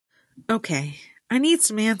Okay, I need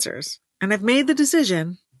some answers, and I've made the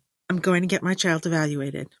decision. I'm going to get my child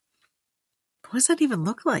evaluated. What does that even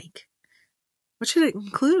look like? What should it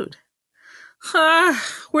include?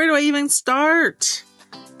 Where do I even start?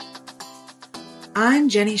 I'm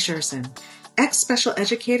Jenny Scherson, ex-special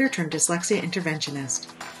educator turned dyslexia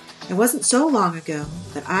interventionist. It wasn't so long ago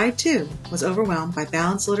that I, too, was overwhelmed by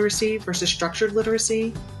balanced literacy versus structured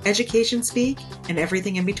literacy, education speak, and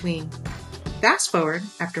everything in between. Fast forward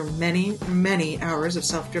after many, many hours of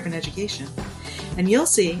self-driven education, and you'll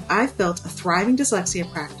see I've built a thriving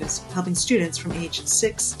dyslexia practice helping students from age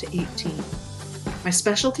 6 to 18. My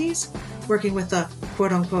specialties? Working with the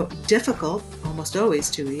quote-unquote difficult, almost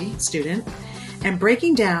always 2E, student, and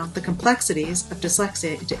breaking down the complexities of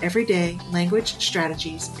dyslexia into everyday language,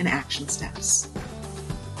 strategies, and action steps.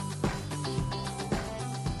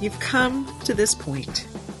 You've come to this point.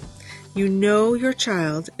 You know your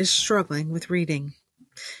child is struggling with reading.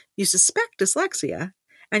 You suspect dyslexia,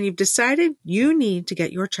 and you've decided you need to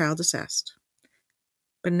get your child assessed.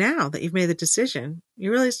 But now that you've made the decision,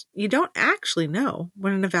 you realize you don't actually know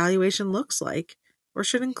what an evaluation looks like or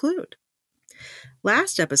should include.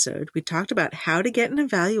 Last episode, we talked about how to get an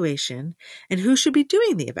evaluation and who should be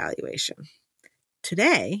doing the evaluation.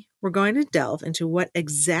 Today, we're going to delve into what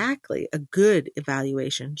exactly a good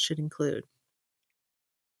evaluation should include.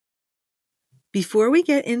 Before we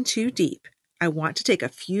get in too deep, I want to take a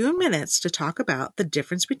few minutes to talk about the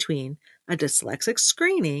difference between a dyslexic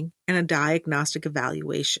screening and a diagnostic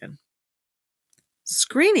evaluation.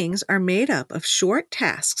 Screenings are made up of short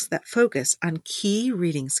tasks that focus on key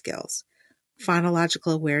reading skills,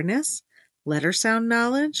 phonological awareness, letter sound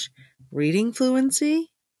knowledge, reading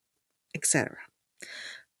fluency, etc.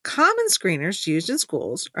 Common screeners used in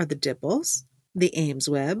schools are the DIPLs, the Ames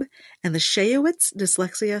Web, and the Shayowitz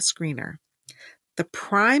Dyslexia Screener. The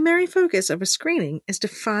primary focus of a screening is to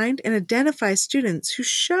find and identify students who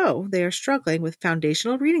show they are struggling with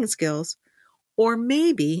foundational reading skills or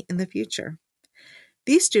maybe in the future.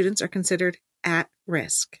 These students are considered at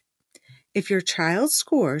risk. If your child's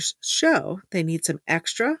scores show they need some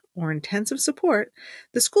extra or intensive support,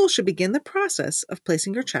 the school should begin the process of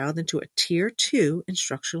placing your child into a Tier 2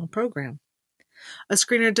 instructional program. A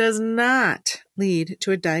screener does not lead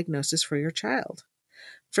to a diagnosis for your child.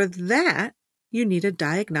 For that, you need a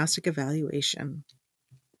diagnostic evaluation.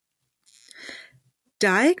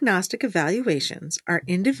 Diagnostic evaluations are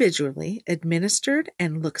individually administered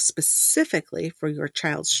and look specifically for your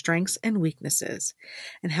child's strengths and weaknesses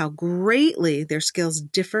and how greatly their skills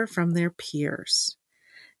differ from their peers.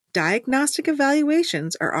 Diagnostic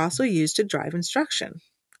evaluations are also used to drive instruction.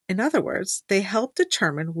 In other words, they help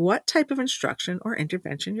determine what type of instruction or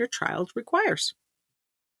intervention your child requires.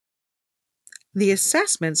 The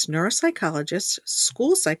assessments neuropsychologists,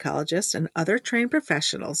 school psychologists, and other trained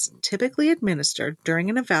professionals typically administer during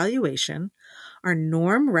an evaluation are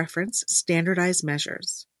norm reference standardized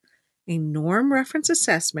measures. A norm reference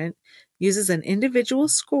assessment uses an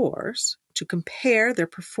individual's scores to compare their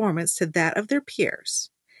performance to that of their peers.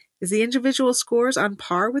 Is the individual scores on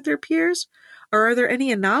par with their peers, or are there any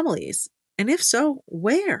anomalies? And if so,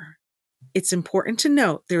 where? It's important to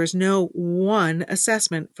note there is no one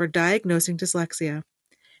assessment for diagnosing dyslexia.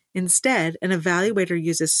 Instead, an evaluator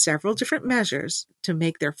uses several different measures to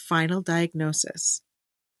make their final diagnosis.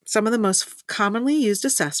 Some of the most commonly used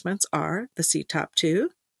assessments are the CTOP-2,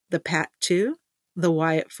 the PAT-2, the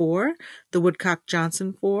Wyatt-4, the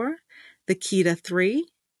Woodcock-Johnson-4, the KETA-3,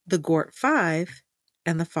 the GORT-5,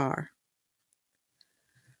 and the FAR.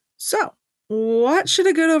 So, what should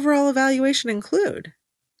a good overall evaluation include?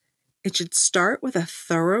 It should start with a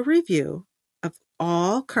thorough review of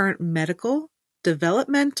all current medical,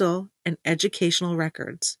 developmental, and educational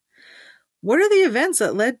records. What are the events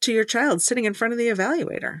that led to your child sitting in front of the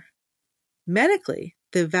evaluator? Medically,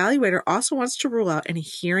 the evaluator also wants to rule out any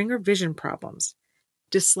hearing or vision problems.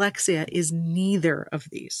 Dyslexia is neither of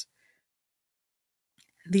these.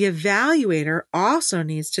 The evaluator also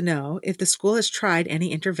needs to know if the school has tried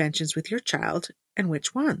any interventions with your child and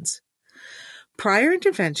which ones. Prior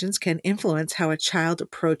interventions can influence how a child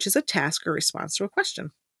approaches a task or responds to a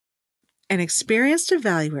question. An experienced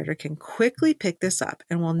evaluator can quickly pick this up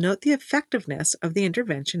and will note the effectiveness of the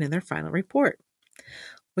intervention in their final report.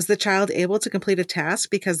 Was the child able to complete a task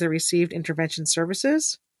because they received intervention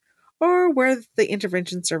services, or were the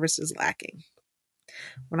intervention services lacking?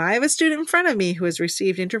 When I have a student in front of me who has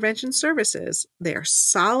received intervention services, they are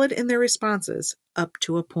solid in their responses up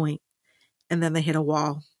to a point, and then they hit a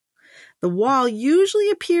wall. The wall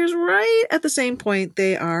usually appears right at the same point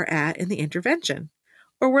they are at in the intervention,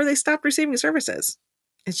 or where they stopped receiving services.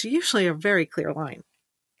 It's usually a very clear line.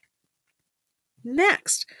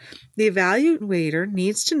 Next, the evaluator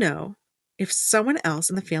needs to know if someone else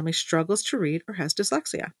in the family struggles to read or has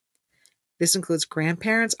dyslexia. This includes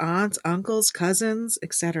grandparents, aunts, uncles, cousins,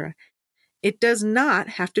 etc. It does not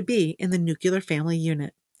have to be in the nuclear family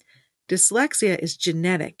unit. Dyslexia is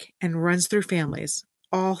genetic and runs through families.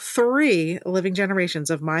 All 3 living generations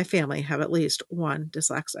of my family have at least one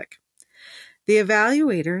dyslexic. The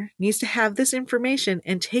evaluator needs to have this information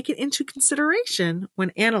and take it into consideration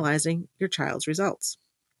when analyzing your child's results.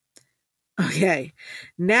 Okay,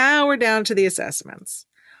 now we're down to the assessments.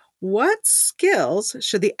 What skills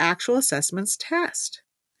should the actual assessments test?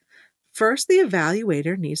 First, the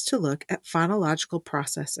evaluator needs to look at phonological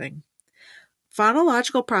processing.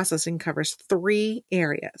 Phonological processing covers 3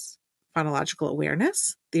 areas: phonological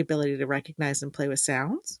awareness, the ability to recognize and play with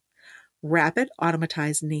sounds; rapid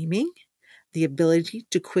automatized naming, the ability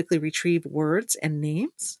to quickly retrieve words and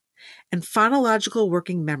names; and phonological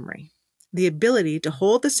working memory, the ability to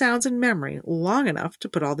hold the sounds in memory long enough to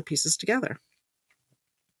put all the pieces together.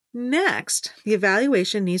 Next, the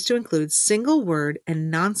evaluation needs to include single word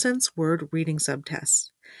and nonsense word reading subtests.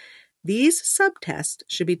 These subtests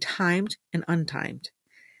should be timed and untimed.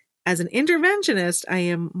 As an interventionist, I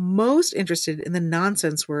am most interested in the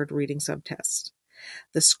nonsense word reading subtest.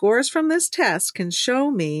 The scores from this test can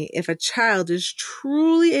show me if a child is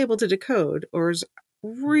truly able to decode or is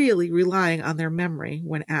really relying on their memory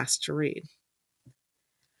when asked to read.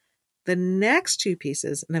 The next 2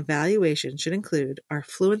 pieces an evaluation should include are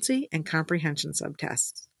fluency and comprehension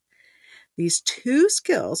subtests. These 2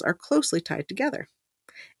 skills are closely tied together.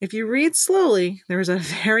 If you read slowly, there is a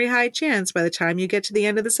very high chance by the time you get to the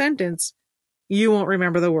end of the sentence, you won't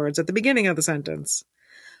remember the words at the beginning of the sentence.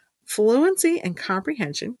 Fluency and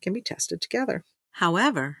comprehension can be tested together.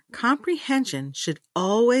 However, comprehension should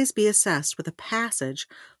always be assessed with a passage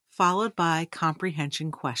followed by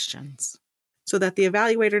comprehension questions, so that the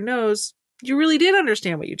evaluator knows you really did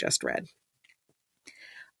understand what you just read.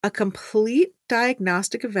 A complete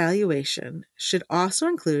diagnostic evaluation should also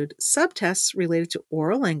include subtests related to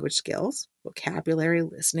oral language skills, vocabulary,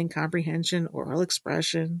 listening comprehension, oral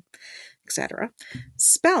expression, etc.,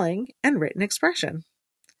 spelling, and written expression.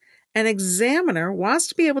 An examiner wants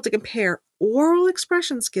to be able to compare oral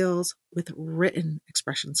expression skills with written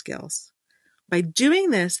expression skills. By doing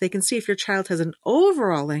this, they can see if your child has an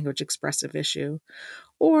overall language expressive issue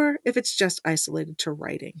or if it's just isolated to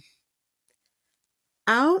writing.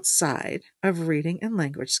 Outside of reading and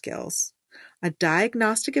language skills, a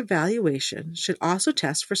diagnostic evaluation should also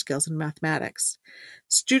test for skills in mathematics.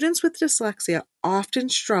 Students with dyslexia often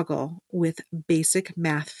struggle with basic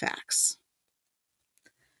math facts.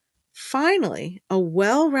 Finally, a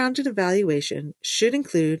well-rounded evaluation should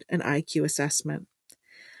include an IQ assessment.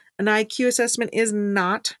 An IQ assessment is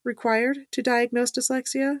not required to diagnose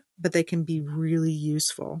dyslexia, but they can be really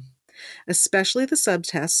useful, especially the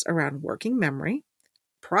subtests around working memory,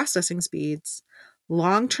 processing speeds,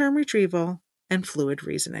 long-term retrieval, and fluid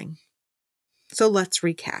reasoning. So let's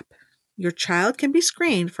recap. Your child can be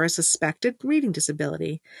screened for a suspected reading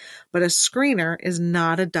disability, but a screener is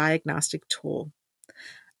not a diagnostic tool.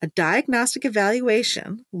 A diagnostic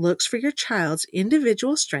evaluation looks for your child's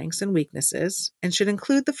individual strengths and weaknesses and should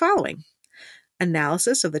include the following: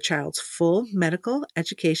 analysis of the child's full medical,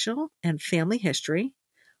 educational, and family history,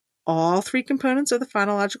 all 3 components of the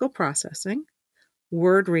phonological processing,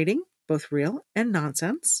 word reading, both real and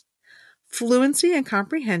nonsense, fluency and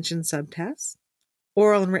comprehension subtests,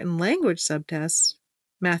 oral and written language subtests,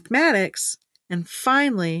 mathematics, and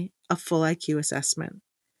finally, a full IQ assessment.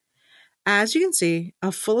 As you can see,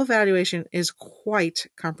 a full evaluation is quite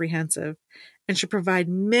comprehensive and should provide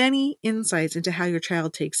many insights into how your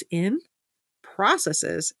child takes in,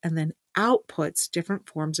 processes, and then outputs different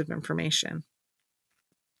forms of information.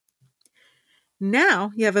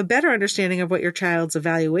 Now you have a better understanding of what your child's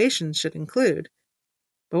evaluation should include.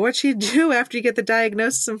 But what should you do after you get the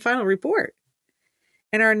diagnosis and final report?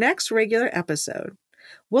 In our next regular episode,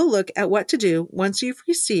 we'll look at what to do once you've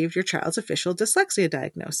received your child's official dyslexia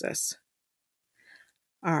diagnosis.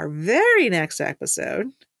 Our very next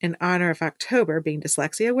episode, in honor of October being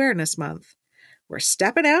Dyslexia Awareness Month, we're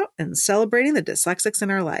stepping out and celebrating the dyslexics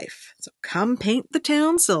in our life. So come paint the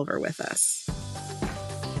town silver with us.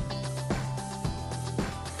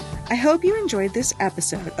 I hope you enjoyed this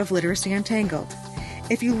episode of Literacy Untangled.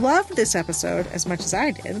 If you loved this episode as much as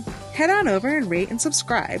I did, head on over and rate and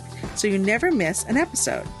subscribe so you never miss an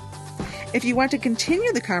episode. If you want to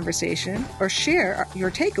continue the conversation or share your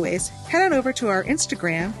takeaways, head on over to our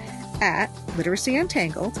Instagram at Literacy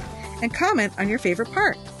Untangled and comment on your favorite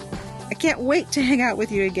part. I can't wait to hang out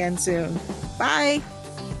with you again soon. Bye!